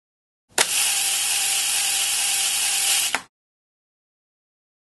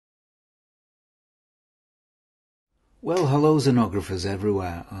Well, hello xenographers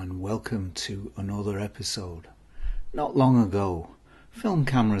everywhere and welcome to another episode. Not long ago, film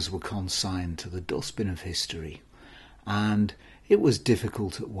cameras were consigned to the dustbin of history, and it was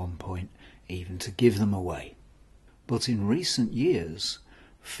difficult at one point even to give them away. But in recent years,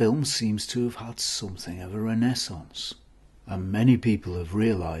 film seems to have had something of a renaissance, and many people have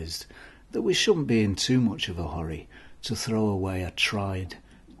realised that we shouldn't be in too much of a hurry to throw away a tried,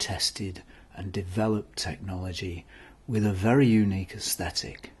 tested and developed technology with a very unique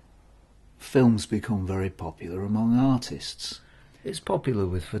aesthetic. Film's become very popular among artists. It's popular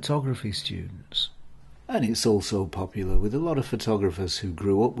with photography students. And it's also popular with a lot of photographers who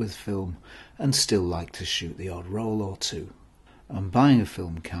grew up with film and still like to shoot the odd roll or two. And buying a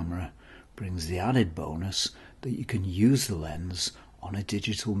film camera brings the added bonus that you can use the lens on a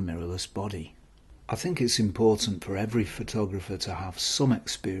digital mirrorless body. I think it's important for every photographer to have some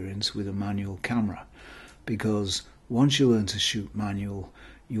experience with a manual camera, because once you learn to shoot manual,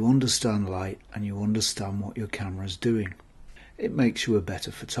 you understand light and you understand what your camera's doing. It makes you a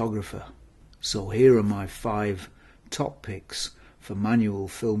better photographer. So here are my 5 top picks for manual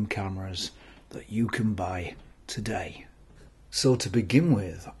film cameras that you can buy today. So to begin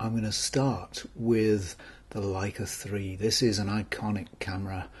with, I'm going to start with the Leica 3. This is an iconic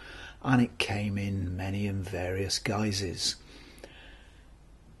camera and it came in many and various guises.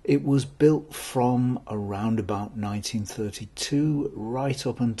 It was built from around about 1932 right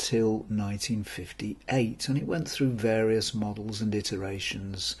up until 1958, and it went through various models and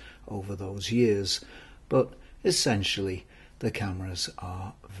iterations over those years, but essentially the cameras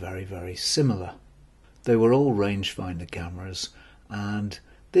are very, very similar. They were all rangefinder cameras, and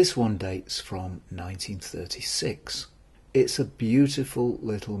this one dates from 1936. It's a beautiful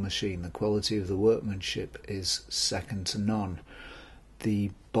little machine. The quality of the workmanship is second to none.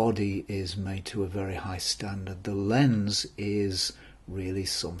 The body is made to a very high standard. The lens is really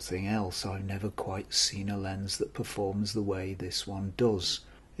something else. I've never quite seen a lens that performs the way this one does.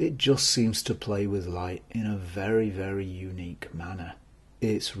 It just seems to play with light in a very, very unique manner.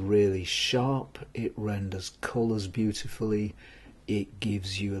 It's really sharp, it renders colours beautifully, it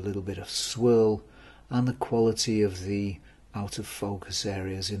gives you a little bit of swirl, and the quality of the out of focus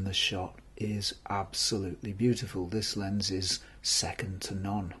areas in the shot is absolutely beautiful. This lens is second to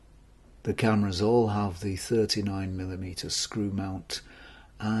none. The cameras all have the 39mm screw mount,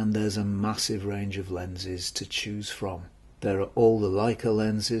 and there's a massive range of lenses to choose from. There are all the Leica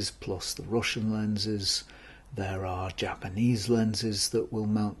lenses plus the Russian lenses. There are Japanese lenses that will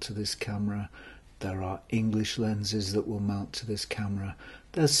mount to this camera. There are English lenses that will mount to this camera.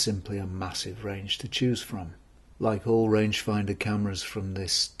 There's simply a massive range to choose from. Like all rangefinder cameras from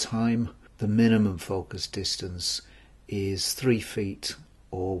this time, the minimum focus distance is 3 feet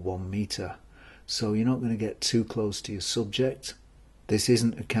or 1 meter, so you're not going to get too close to your subject. This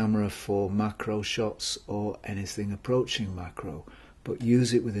isn't a camera for macro shots or anything approaching macro, but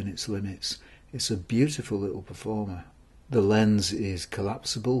use it within its limits. It's a beautiful little performer. The lens is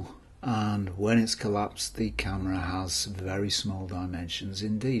collapsible, and when it's collapsed the camera has very small dimensions.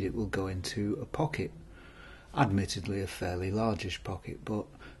 Indeed, it will go into a pocket, admittedly a fairly largish pocket, but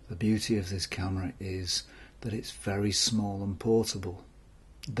the beauty of this camera is that it's very small and portable.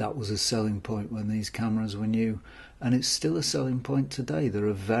 That was a selling point when these cameras were new, and it's still a selling point today. There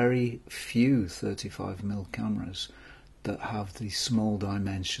are very few 35mm cameras that have the small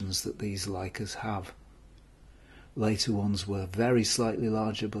dimensions that these Leicas have. Later ones were very slightly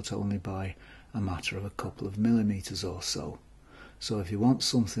larger, but only by a matter of a couple of millimeters or so. So if you want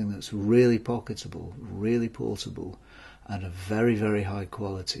something that's really pocketable, really portable, and of very, very high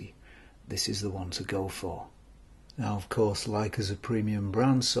quality, this is the one to go for. Now, of course, Leica's a premium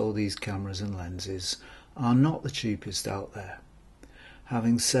brand, so these cameras and lenses are not the cheapest out there.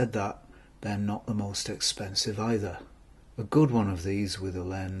 Having said that, they're not the most expensive either. A good one of these with a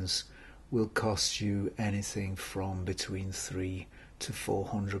lens will cost you anything from between £300 to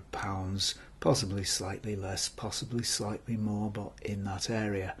 £400, possibly slightly less, possibly slightly more, but in that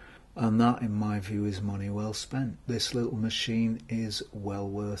area. And that, in my view, is money well spent. This little machine is well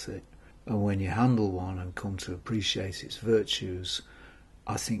worth it. And when you handle one and come to appreciate its virtues,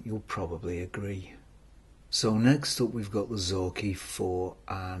 I think you'll probably agree. So next up we've got the Zorki 4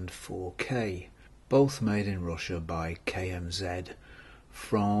 and 4K, both made in Russia by KMZ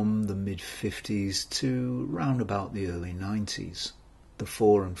from the mid-50s to round about the early 90s. The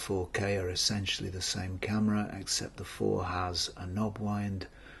 4 and 4K are essentially the same camera, except the 4 has a knob wind,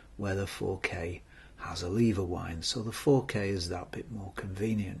 where the 4K has a lever wind, so the 4K is that bit more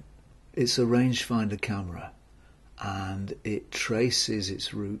convenient. It's a rangefinder camera, and it traces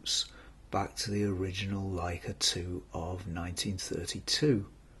its roots back to the original Leica 2 of 1932.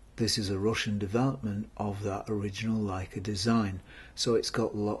 This is a Russian development of that original Leica design, so it's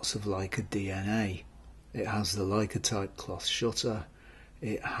got lots of Leica DNA. It has the Leica type cloth shutter,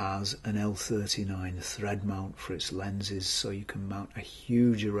 it has an L39 thread mount for its lenses, so you can mount a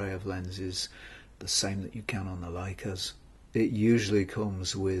huge array of lenses, the same that you can on the Leicas. It usually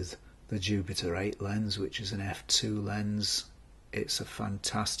comes with the Jupiter 8 lens, which is an f2 lens. It's a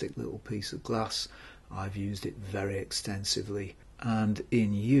fantastic little piece of glass. I've used it very extensively, and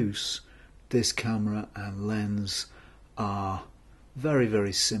in use this camera and lens are very,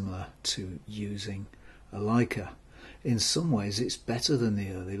 very similar to using a Leica. In some ways it's better than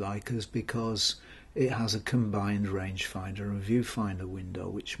the early Leicas because it has a combined rangefinder and viewfinder window,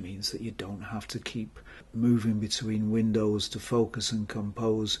 which means that you don't have to keep moving between windows to focus and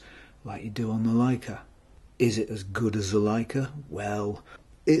compose like you do on the Leica. Is it as good as the Leica? Well,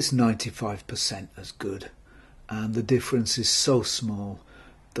 it's 95% as good, and the difference is so small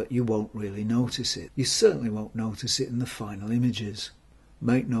that you won't really notice it. You certainly won't notice it in the final images.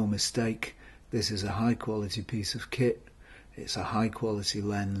 Make no mistake, this is a high quality piece of kit, it's a high quality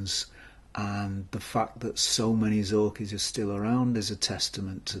lens, and the fact that so many Zorkis are still around is a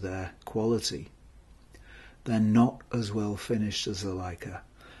testament to their quality. They're not as well finished as the Leica.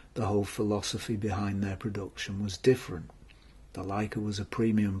 The whole philosophy behind their production was different. The Leica was a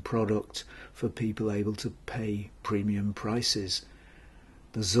premium product for people able to pay premium prices.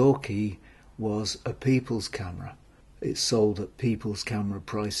 The Zorki was a people's camera. It sold at people's camera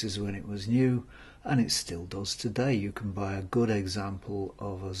prices when it was new, and it still does today. You can buy a good example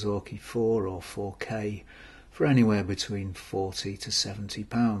of a Zorki 4 or 4K for anywhere between £40 to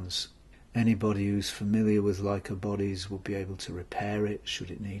 £70. Anybody who's familiar with Leica bodies will be able to repair it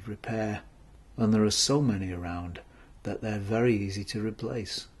should it need repair, and there are so many around that they're very easy to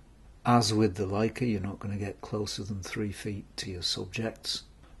replace. As with the Leica, you're not going to get closer than 3 feet to your subjects,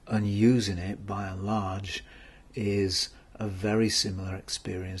 and using it by and large is a very similar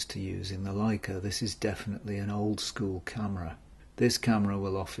experience to using the Leica. This is definitely an old school camera. This camera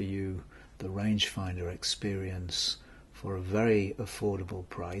will offer you the rangefinder experience for a very affordable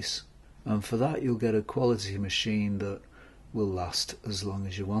price, and for that you'll get a quality machine that will last as long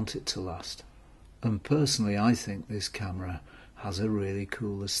as you want it to last. And personally, I think this camera has a really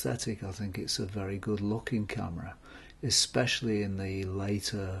cool aesthetic. I think it's a very good looking camera, especially in the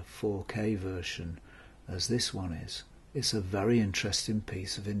later 4K version as this one is. It's a very interesting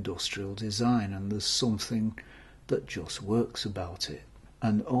piece of industrial design, and there's something that just works about it.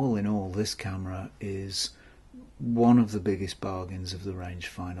 And all in all, this camera is one of the biggest bargains of the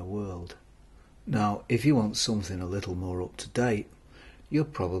rangefinder world. Now, if you want something a little more up to date, you're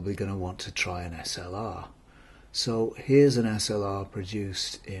probably going to want to try an SLR. So here's an SLR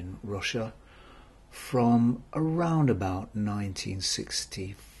produced in Russia from around about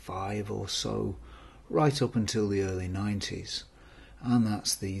 1965 or so, right up until the early 90s, and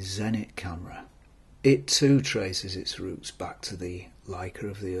that's the Zenit camera. It too traces its roots back to the Leica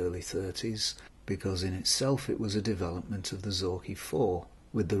of the early 30s, because in itself it was a development of the Zorki 4,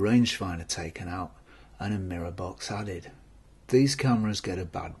 with the rangefinder taken out and a mirror box added. These cameras get a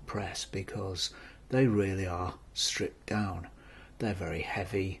bad press because they really are stripped down. They're very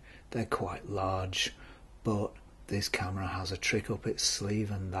heavy, they're quite large, but this camera has a trick up its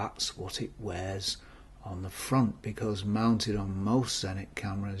sleeve, and that's what it wears on the front, because mounted on most Zenit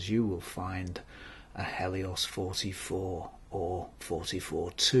cameras you will find a Helios 44 or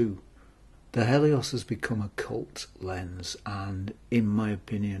 44-2. The Helios has become a cult lens, and in my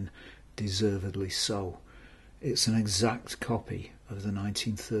opinion deservedly so. It's an exact copy of the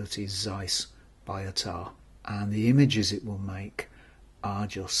 1930s Zeiss Biotar, and the images it will make are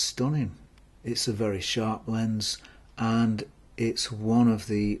just stunning. It's a very sharp lens, and it's one of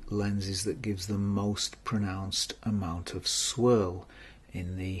the lenses that gives the most pronounced amount of swirl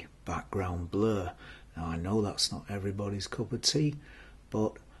in the background blur. Now, I know that's not everybody's cup of tea,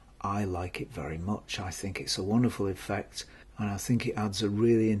 but I like it very much. I think it's a wonderful effect, and I think it adds a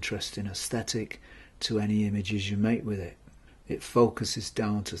really interesting aesthetic to any images you make with it. It focuses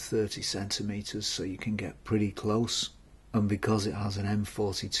down to 30 centimeters, so you can get pretty close, and because it has an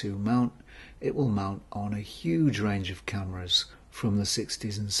M42 mount, it will mount on a huge range of cameras from the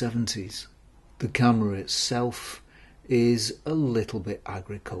 60s and 70s. The camera itself is a little bit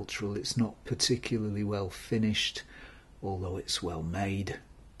agricultural. It's not particularly well finished, although it's well made.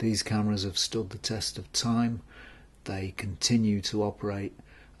 These cameras have stood the test of time, they continue to operate,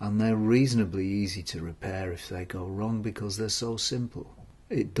 and they're reasonably easy to repair if they go wrong because they're so simple.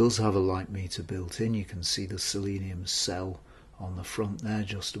 It does have a light meter built in. You can see the selenium cell on the front there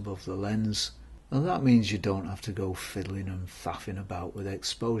just above the lens, and that means you don't have to go fiddling and faffing about with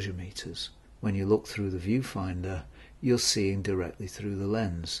exposure meters. When you look through the viewfinder, you're seeing directly through the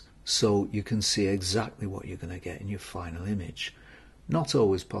lens, so you can see exactly what you're going to get in your final image. Not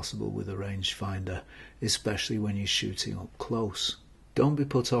always possible with a rangefinder, especially when you're shooting up close. Don't be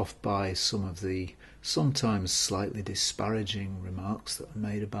put off by some of the sometimes slightly disparaging remarks that are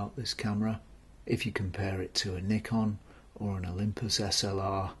made about this camera. If you compare it to a Nikon or an Olympus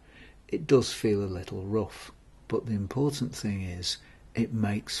SLR, it does feel a little rough, but the important thing is it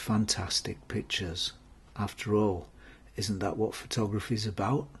makes fantastic pictures. After all, isn't that what photography is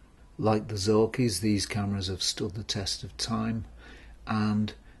about? Like the Zorkis, these cameras have stood the test of time,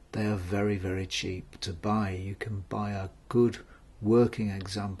 and they are very, very cheap to buy. You can buy a good working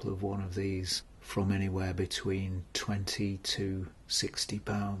example of one of these from anywhere between £20 to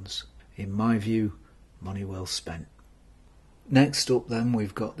 £60. In my view, money well spent. Next up then,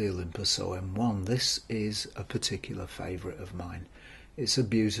 we've got the Olympus OM1. This is a particular favourite of mine. It's a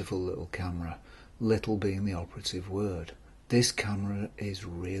beautiful little camera, little being the operative word. This camera is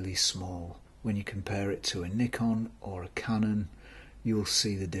really small. When you compare it to a Nikon or a Canon, you'll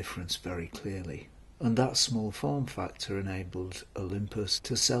see the difference very clearly. And that small form factor enabled Olympus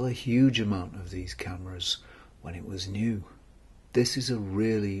to sell a huge amount of these cameras when it was new. This is a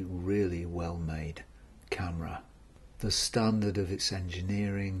really, really well made camera. The standard of its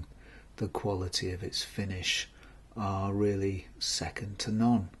engineering, the quality of its finish are really second to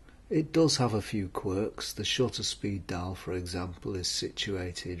none. It does have a few quirks. The shutter speed dial, for example, is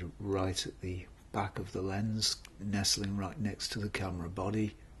situated right at the back of the lens, nestling right next to the camera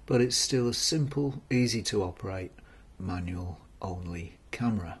body, but it's still a simple, easy to operate, manual only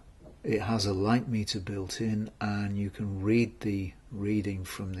camera. It has a light meter built in, and you can read the reading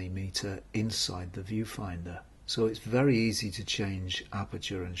from the meter inside the viewfinder. So it's very easy to change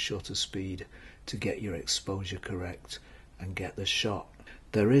aperture and shutter speed to get your exposure correct and get the shot.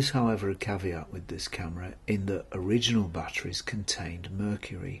 There is, however, a caveat with this camera in that original batteries contained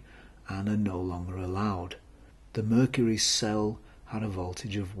mercury and are no longer allowed. The mercury cell had a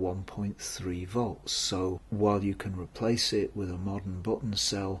voltage of 1.3 volts, so while you can replace it with a modern button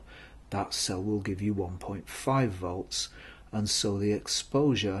cell, that cell will give you 1.5 volts, and so the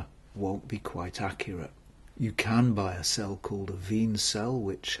exposure won't be quite accurate. You can buy a cell called a Veen cell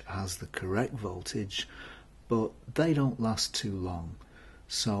which has the correct voltage, but they don't last too long.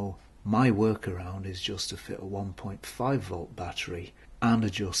 So my workaround is just to fit a 1.5 volt battery and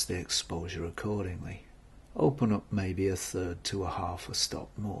adjust the exposure accordingly. Open up maybe a third to a half a stop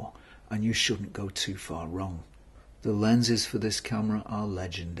more, and you shouldn't go too far wrong. The lenses for this camera are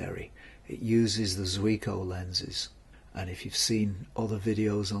legendary. It uses the Zuiko lenses, and if you've seen other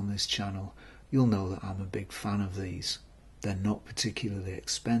videos on this channel, you'll know that I'm a big fan of these. They're not particularly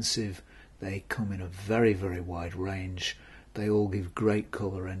expensive, they come in a very, very wide range, they all give great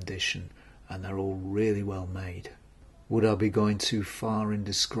colour rendition, and they're all really well made. Would I be going too far in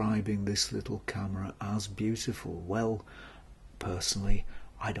describing this little camera as beautiful? Well, personally,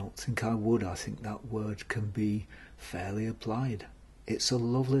 I don't think I would. I think that word can be fairly applied. It's a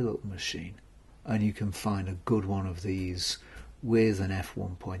lovely little machine, and you can find a good one of these with an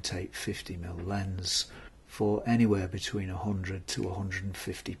f1.8 50mm lens for anywhere between £100 to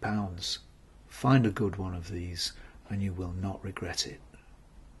 £150. Find a good one of these and you will not regret it.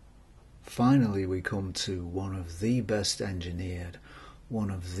 Finally, we come to one of the best engineered, one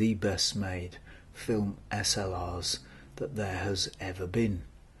of the best made film SLRs that there has ever been.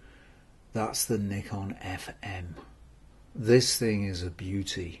 That's the Nikon FM. This thing is a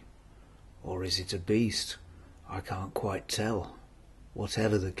beauty, or is it a beast? I can't quite tell.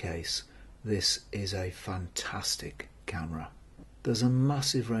 Whatever the case, this is a fantastic camera. There's a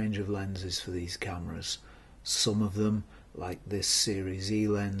massive range of lenses for these cameras. Some of them, like this Series E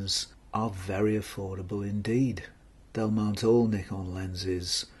lens, are very affordable indeed. They'll mount all Nikon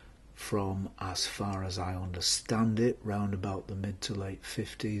lenses from, as far as I understand it, round about the mid to late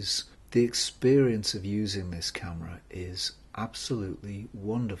 50s. The experience of using this camera is absolutely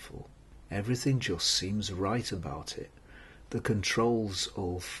wonderful. Everything just seems right about it. The controls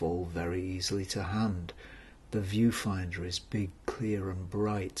all fall very easily to hand. The viewfinder is big, clear and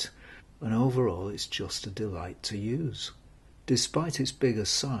bright, and overall it's just a delight to use. Despite its bigger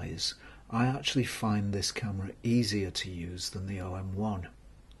size, I actually find this camera easier to use than the OM1,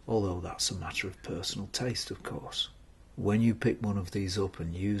 although that's a matter of personal taste, of course. When you pick one of these up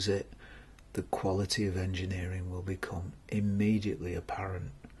and use it, the quality of engineering will become immediately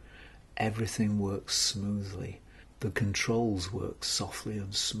apparent. Everything works smoothly. The controls work softly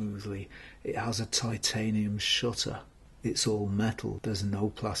and smoothly. It has a titanium shutter. It's all metal. There's no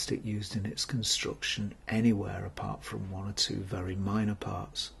plastic used in its construction anywhere apart from one or two very minor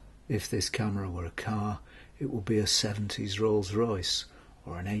parts. If this camera were a car, it would be a 70s Rolls-Royce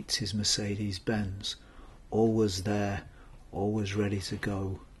or an 80s Mercedes-Benz. Always there, always ready to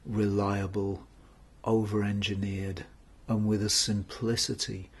go, reliable, over-engineered, and with a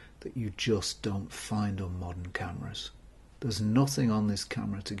simplicity that you just don't find on modern cameras. There's nothing on this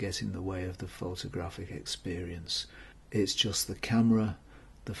camera to get in the way of the photographic experience. It's just the camera,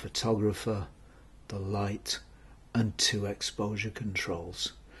 the photographer, the light, and 2 exposure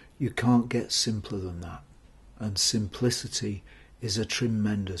controls. You can't get simpler than that. And simplicity is a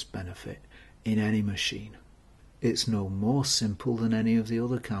tremendous benefit in any machine. It's no more simple than any of the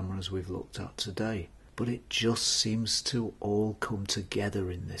other cameras we've looked at today, but it just seems to all come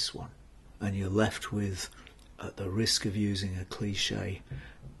together in this one. And you're left with, at the risk of using a cliche,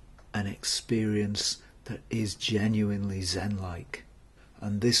 an experience that is genuinely Zen-like.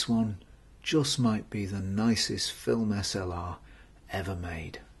 And this one just might be the nicest film SLR ever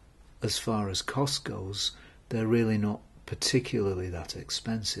made. As far as cost goes, they're really not particularly that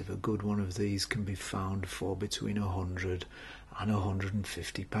expensive. A good one of these can be found for between £100 and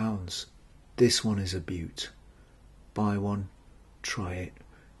 £150. This one is a beaut. Buy one, try it,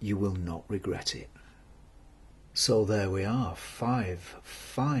 you will not regret it. So there we are, 5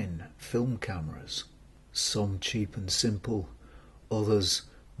 fine film cameras. Some cheap and simple, others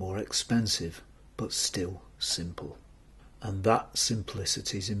more expensive but still simple. And that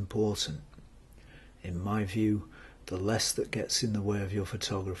simplicity is important. In my view, the less that gets in the way of your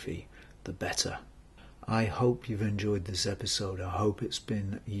photography, the better. I hope you've enjoyed this episode. I hope it's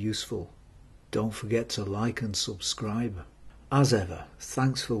been useful. Don't forget to like and subscribe. As ever,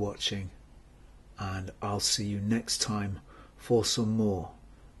 thanks for watching, and I'll see you next time for some more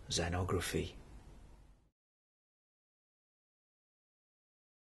Zenography.